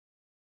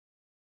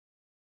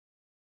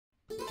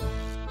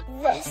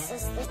This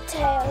is the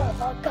tale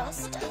of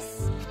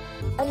Augustus,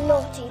 a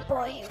naughty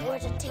boy who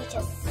wouldn't teach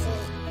us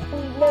soup.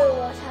 We know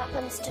what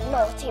happens to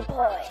naughty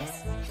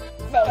boys.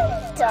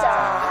 They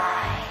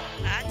die.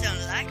 I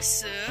don't like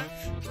soup.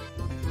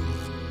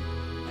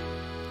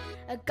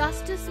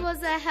 Augustus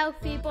was a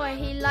healthy boy.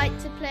 He liked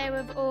to play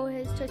with all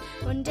his toys.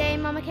 One day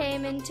Mama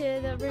came into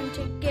the room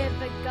to give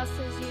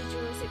Augustus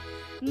usual soup.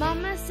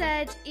 Mama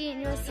said, eat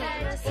your soup.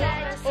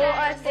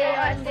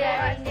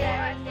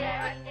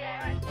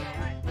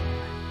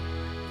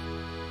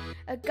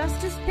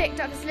 Augustus picked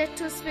up his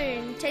little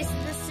spoon,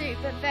 tasted the soup,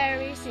 but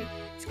very soon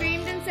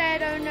screamed and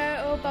said, oh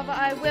no, oh bother,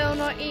 I will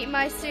not eat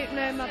my soup,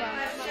 no mother.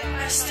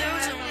 I still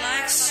don't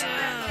like soup.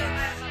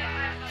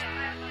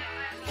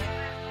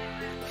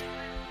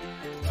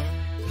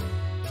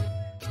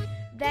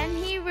 Then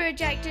he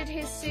rejected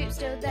his soup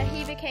still, that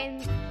he began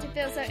to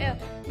feel so ill.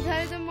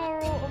 So the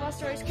moral of our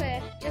story is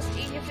clear, just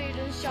eat your food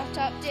and shut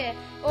up, dear,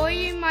 or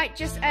you might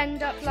just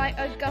end up like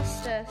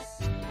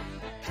Augustus.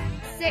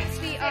 6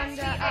 feet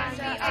under. Oh,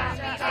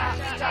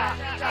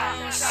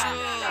 soup.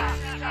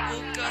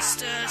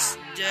 Augustus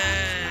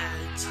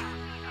dead.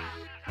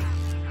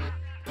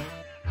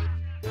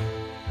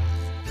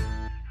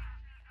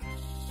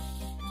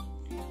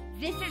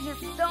 This is a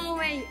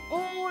story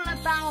all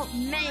about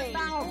me.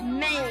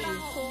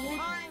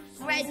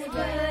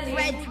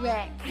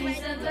 Frederick. He's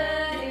a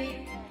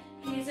birdie.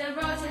 He's a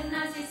rotten,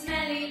 nasty,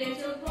 smelly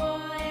little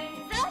boy.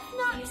 That's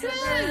not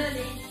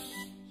true.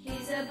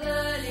 He's a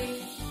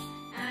birdie.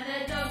 And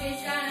a dog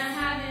is gonna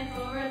have him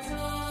for a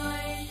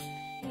toy.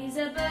 He's a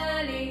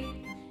birdie.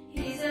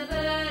 He's a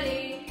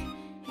birdie.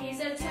 He's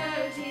a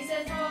toad. He's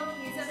a frog.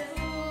 He's a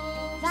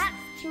fool.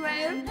 That's true.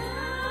 And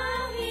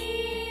now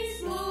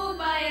he's pulled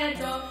by a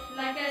dog,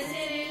 like a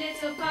silly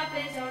little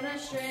puppet on a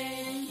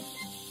string.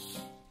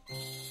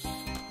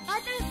 I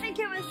don't think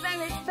it was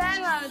very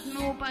fair I was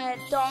mauled by a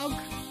dog.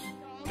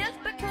 Just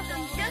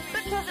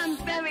because I'm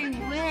very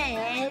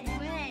weird.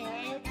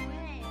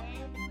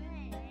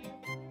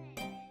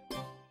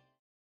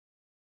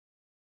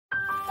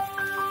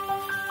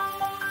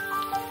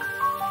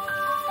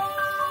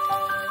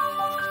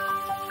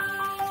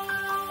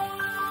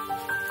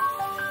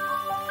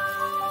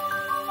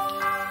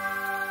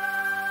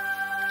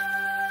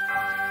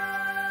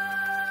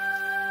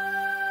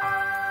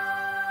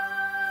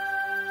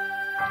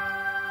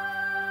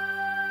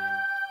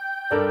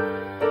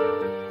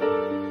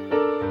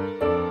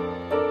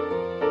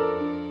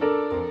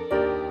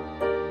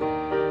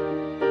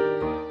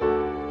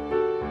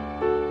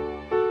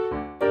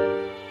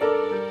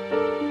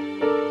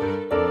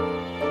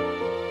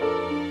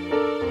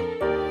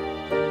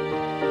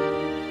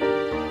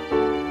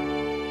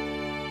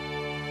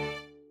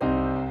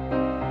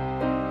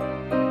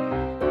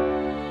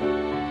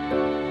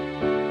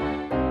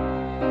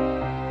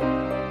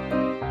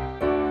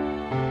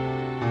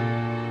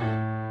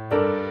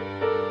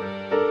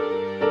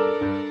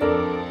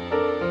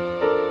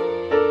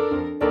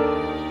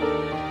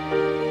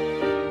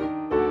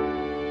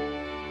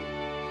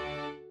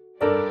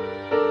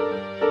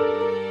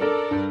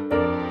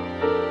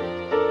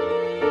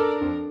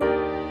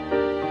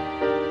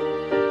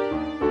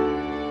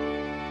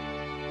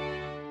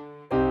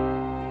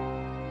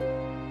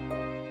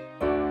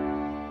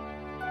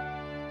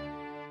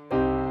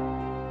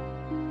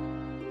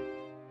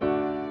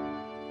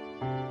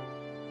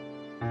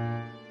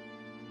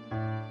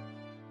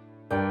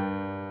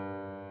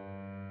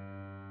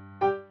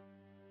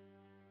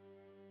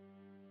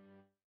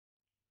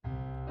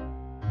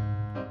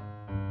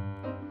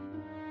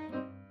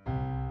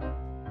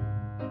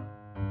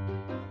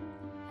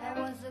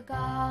 A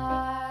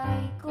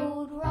guy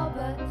called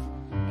Robert.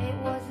 It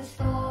was a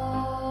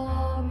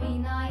stormy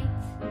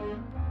night.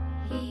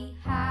 He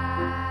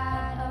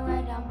had a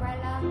red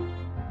umbrella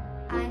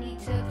and he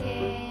took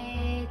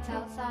it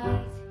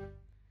outside.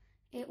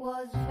 It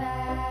was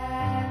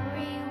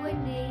very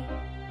windy.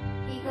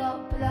 He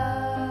got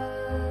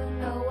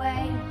blown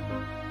away,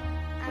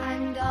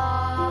 and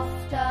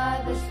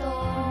after the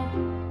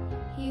storm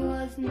he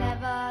was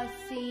never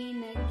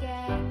seen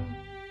again.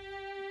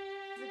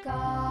 The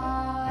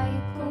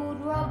guy called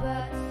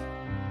Robert,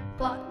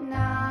 but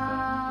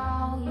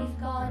now he's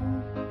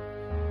gone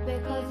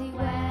because he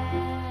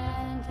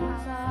went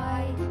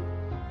outside,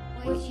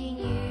 which he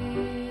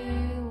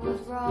knew was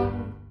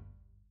wrong.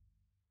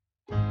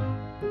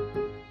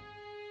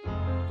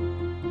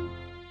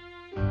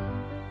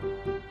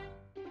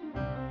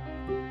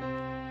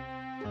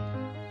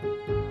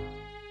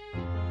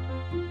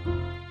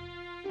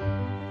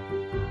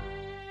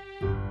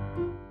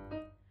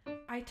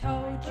 I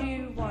told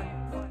you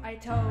once, I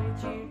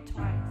told you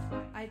twice,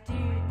 I do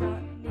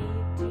not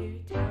need to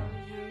tell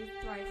you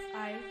thrice.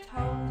 I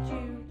told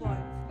you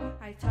once,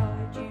 I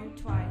told you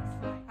twice,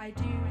 I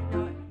do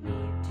not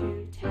need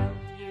to tell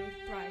you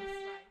thrice.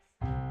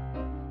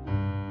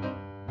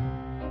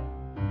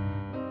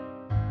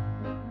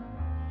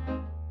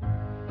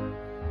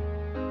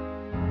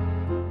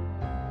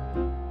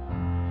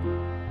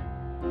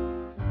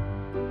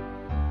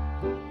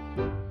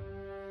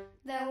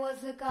 There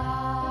was a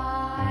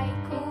guy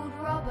called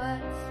Robert.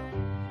 Roberts,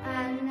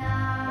 and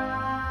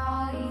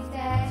now he's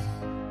dead.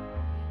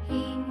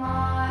 He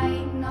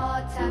might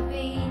not have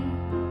been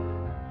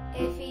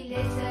if he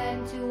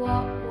listened to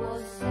what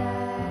was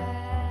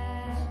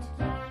said.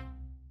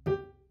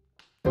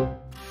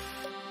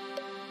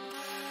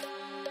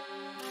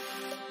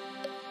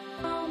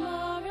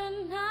 Mama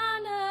and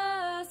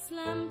Nana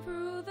slammed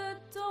through the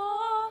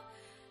door,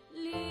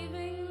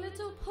 leaving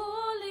little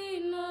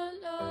Pauline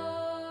alone.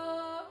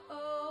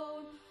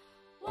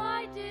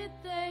 Why did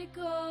they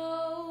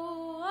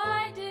go?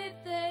 Why did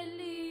they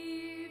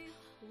leave?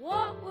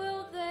 What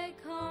will they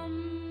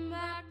come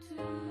back to?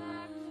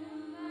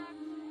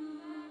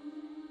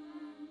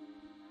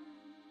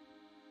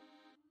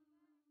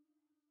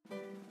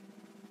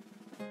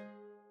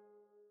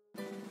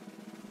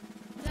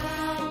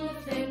 Down the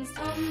flames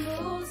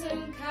tumbles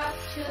and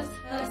captures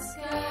her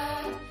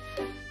skirt.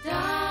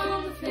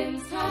 Down the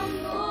flames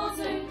tumbles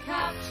and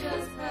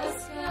captures her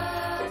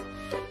skirt.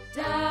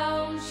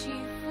 Down she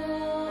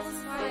falls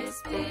by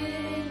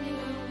spinning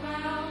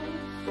around.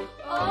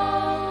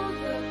 Oh,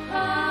 the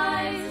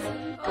cries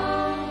and oh,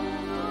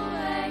 the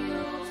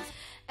wails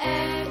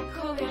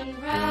echoing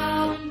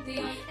round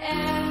the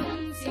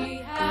empty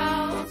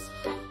house.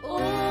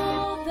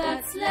 All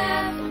that's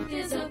left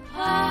is a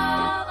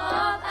pile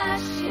of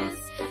ashes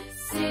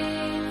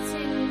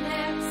sitting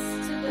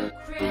next to the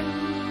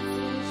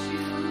crimson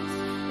shoes.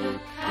 The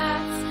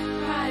cats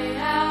cry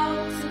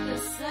out to the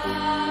silence.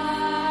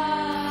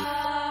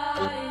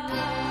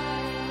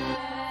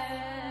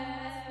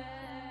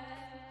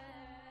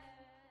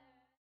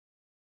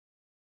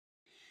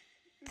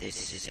 This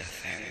is a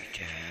fairy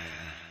tale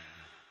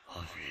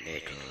of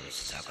Little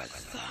Sucker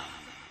Thumb.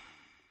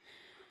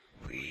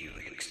 We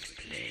will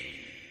explain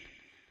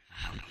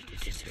how he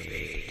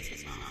disobeyed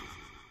his mom.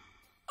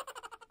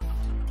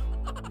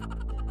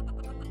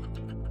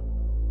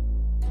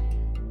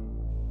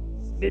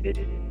 Snip it,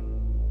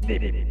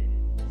 snip it,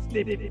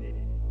 snip it.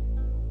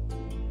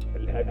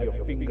 I'll have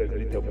your fingers,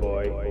 little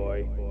boy.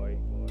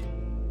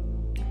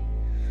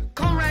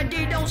 Conrad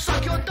D, don't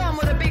suck your thumb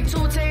with a big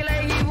tall tailor,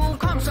 he will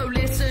come. So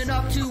listen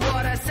up to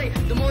what I say.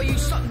 The more you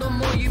suck, the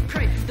more you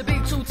pray. The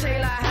big tall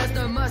tailor has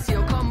no mercy.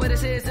 He'll come with the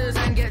scissors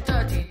and get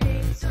dirty.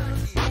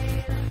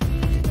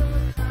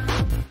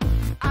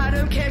 I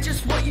don't care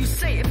just what you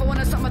say. If I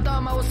wanna suck my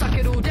thumb, I will suck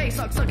it all day.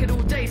 Suck it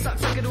all day.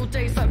 Suck it all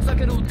day.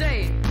 Suck it all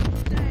day.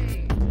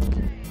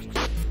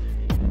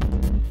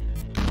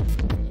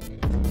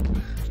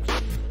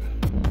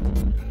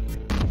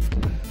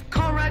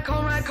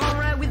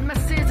 Conrad, with my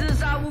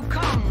scissors I will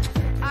come.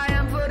 I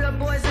am for the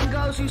boys and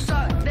girls who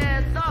suck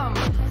their thumb.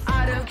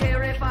 I don't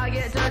care if I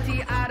get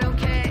dirty, I don't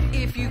care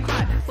if you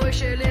cry. But you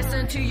should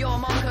listen to your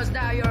mom, cause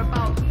now you're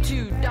about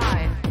to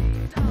die.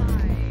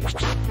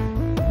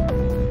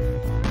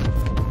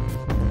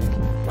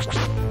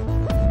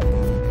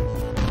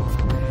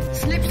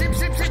 Snip, snip,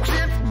 snip, snip,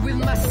 snip. With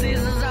my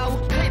scissors I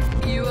will clip.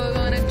 You are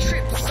gonna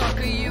trip,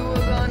 sucker, you are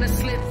gonna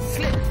slip,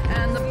 slip.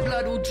 And the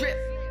blood will drip,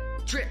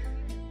 drip,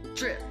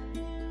 drip,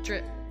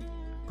 drip.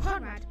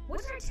 Conrad, what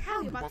did I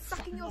tell you about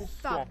sucking your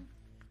thumb?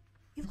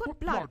 You've got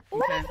blood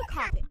all over the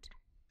carpet.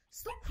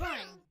 Stop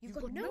crying. You've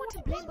got no one to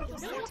blame but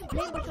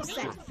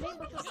yourself.